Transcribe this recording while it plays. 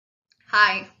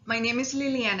Hi, my name is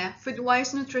Liliana,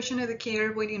 FoodWIse Nutrition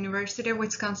Educator with University of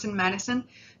Wisconsin-Madison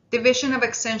Division of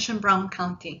Extension, Brown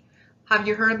County. Have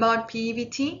you heard about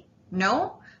P-EBT?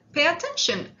 No? Pay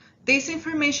attention! This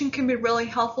information can be really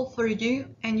helpful for you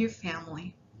and your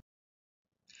family.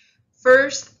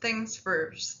 First things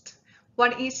first,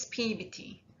 what is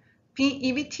P-EBT?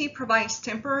 P-EBT provides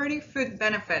temporary food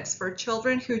benefits for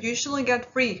children who usually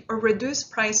get free or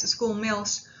reduced price school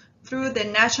meals through the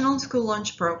National School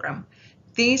Lunch Program.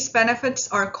 These benefits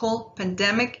are called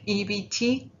Pandemic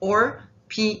EBT or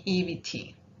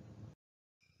P-EBT.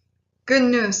 Good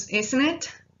news, isn't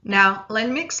it? Now, let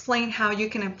me explain how you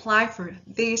can apply for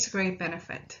this great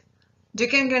benefit. You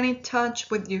can get in touch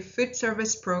with your food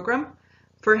service program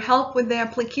for help with the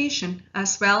application.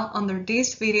 As well, under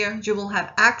this video, you will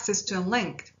have access to a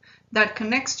link that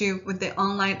connects you with the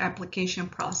online application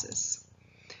process.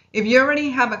 If you already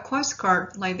have a Quest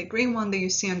card, like the green one that you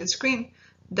see on the screen,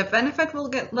 the benefit will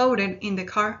get loaded in the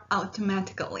card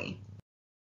automatically.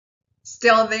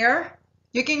 Still there?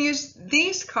 You can use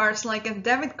these cards like a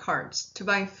debit cards to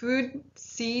buy food,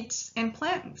 seeds, and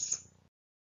plants.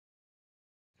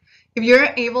 If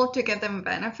you're able to get them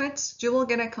benefits, you will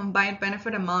get a combined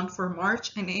benefit amount for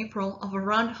March and April of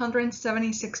around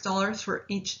 $176 for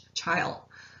each child.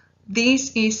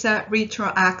 This is a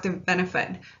retroactive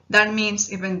benefit. That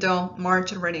means even though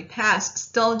March already passed,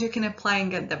 still you can apply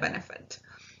and get the benefit.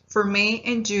 For May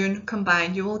and June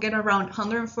combined, you will get around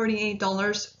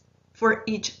 $148 for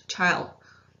each child.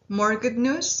 More good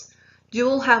news, you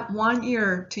will have 1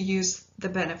 year to use the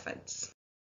benefits.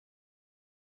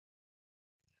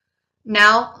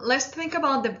 Now, let's think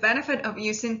about the benefit of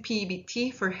using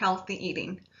P-EBT for healthy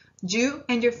eating. You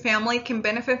and your family can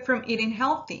benefit from eating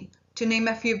healthy. To name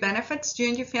a few benefits, you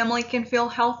and your family can feel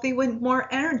healthy with more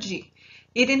energy.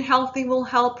 Eating healthy will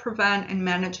help prevent and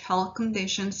manage health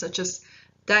conditions such as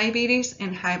diabetes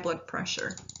and high blood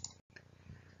pressure.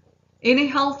 Eating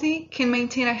healthy can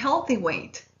maintain a healthy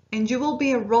weight, and you will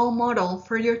be a role model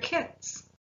for your kids.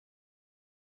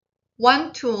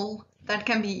 One tool that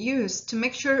can be used to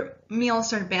make sure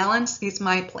meals are balanced is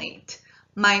MyPlate.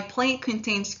 MyPlate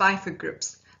contains 5 food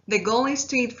groups. The goal is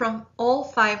to eat from all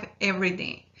 5 every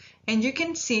day. And you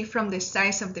can see from the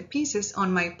size of the pieces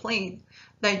on MyPlate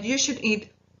that you should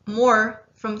eat more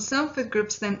from some food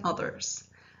groups than others.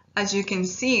 As you can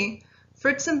see,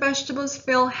 fruits and vegetables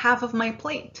fill half of my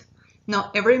plate.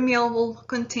 Not every meal will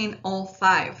contain all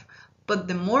 5, but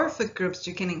the more food groups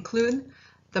you can include,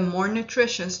 the more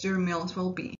nutritious your meals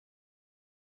will be.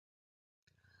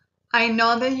 I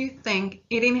know that you think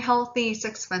eating healthy is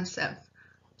expensive.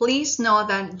 Please know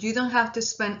that you don't have to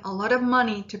spend a lot of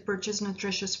money to purchase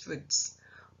nutritious foods.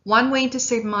 One way to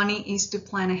save money is to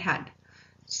plan ahead.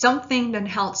 Something that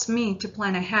helps me to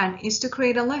plan ahead is to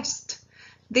create a list.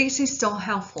 This is so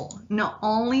helpful. Not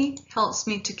only helps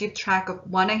me to keep track of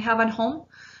what I have at home,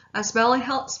 as well it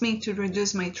helps me to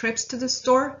reduce my trips to the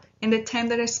store and the time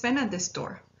that I spend at the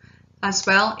store. As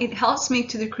well, it helps me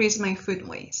to decrease my food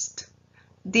waste.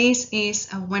 This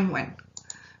is a win-win.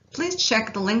 Please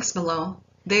check the links below.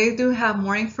 They do have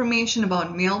more information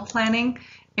about meal planning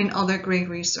and other great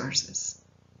resources.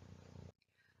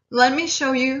 Let me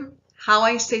show you how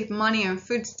I save money on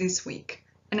foods this week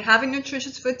and having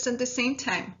nutritious foods at the same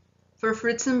time. For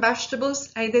fruits and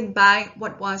vegetables, I did buy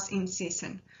what was in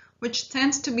season, which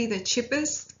tends to be the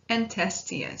cheapest and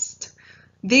tastiest.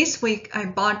 This week, I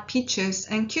bought peaches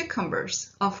and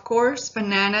cucumbers. Of course,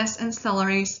 bananas and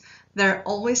celeries, they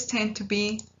always tend to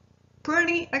be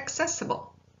pretty accessible.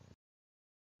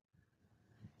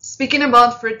 Speaking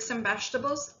about fruits and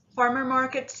vegetables, farmer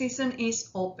market season is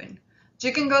open.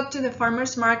 You can go to the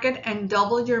farmer's market and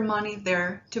double your money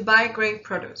there to buy great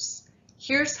produce.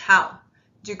 Here's how.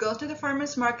 You go to the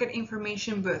farmer's market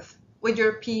information booth with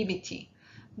your P-EBT.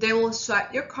 They will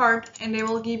swipe your card and they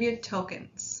will give you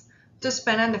tokens to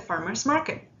spend at the farmer's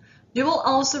market. You will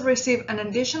also receive an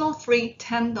additional free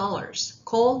 $10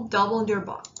 called Double Your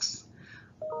Box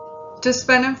to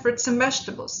spend on fruits and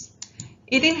vegetables.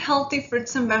 Eating healthy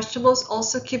fruits and vegetables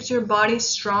also keeps your body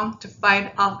strong to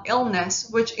fight off illness,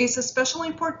 which is especially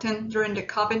important during the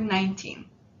COVID-19.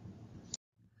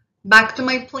 Back to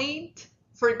my plate.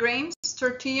 For grains,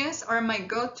 tortillas are my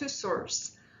go-to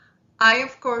source. I,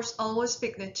 of course, always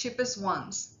pick the cheapest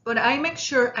ones, but I make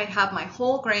sure I have my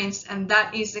whole grains, and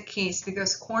that is the case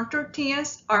because corn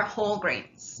tortillas are whole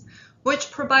grains,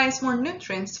 which provides more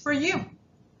nutrients for you.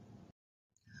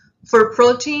 For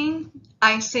protein,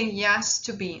 I say yes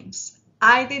to beans.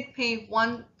 I did pay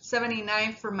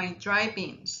 $1.79 for my dry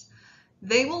beans.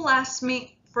 They will last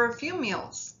me for a few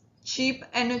meals, cheap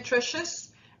and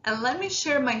nutritious. And let me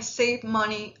share my save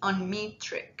money on meat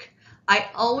trick. I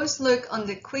always look on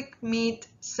the quick meat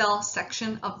sale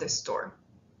section of the store.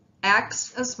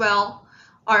 Eggs as well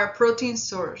are a protein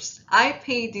source. I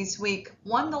paid this week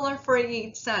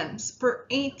 $1.48 per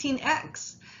 18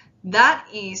 eggs. That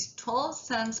is 12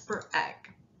 cents per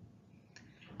egg.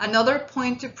 Another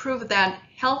point to prove that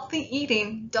healthy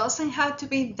eating doesn't have to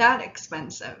be that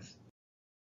expensive.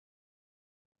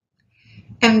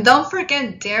 And don't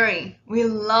forget dairy. We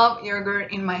love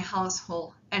yogurt in my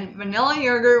household, and vanilla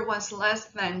yogurt was less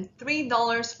than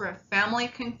 $3 for a family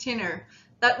container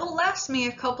that will last me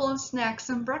a couple of snacks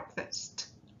and breakfast.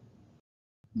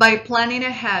 By planning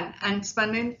ahead and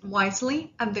spending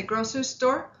wisely at the grocery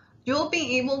store, you'll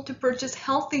be able to purchase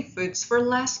healthy foods for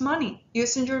less money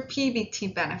using your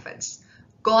P-EBT benefits.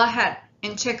 Go ahead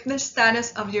and check the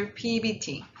status of your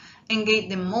P-EBT and get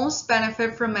the most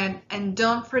benefit from it, and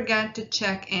don't forget to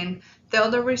check in the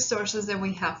other resources that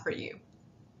we have for you.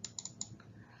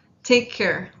 Take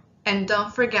care, and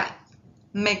don't forget,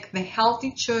 make the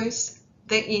healthy choice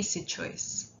the easy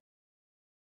choice.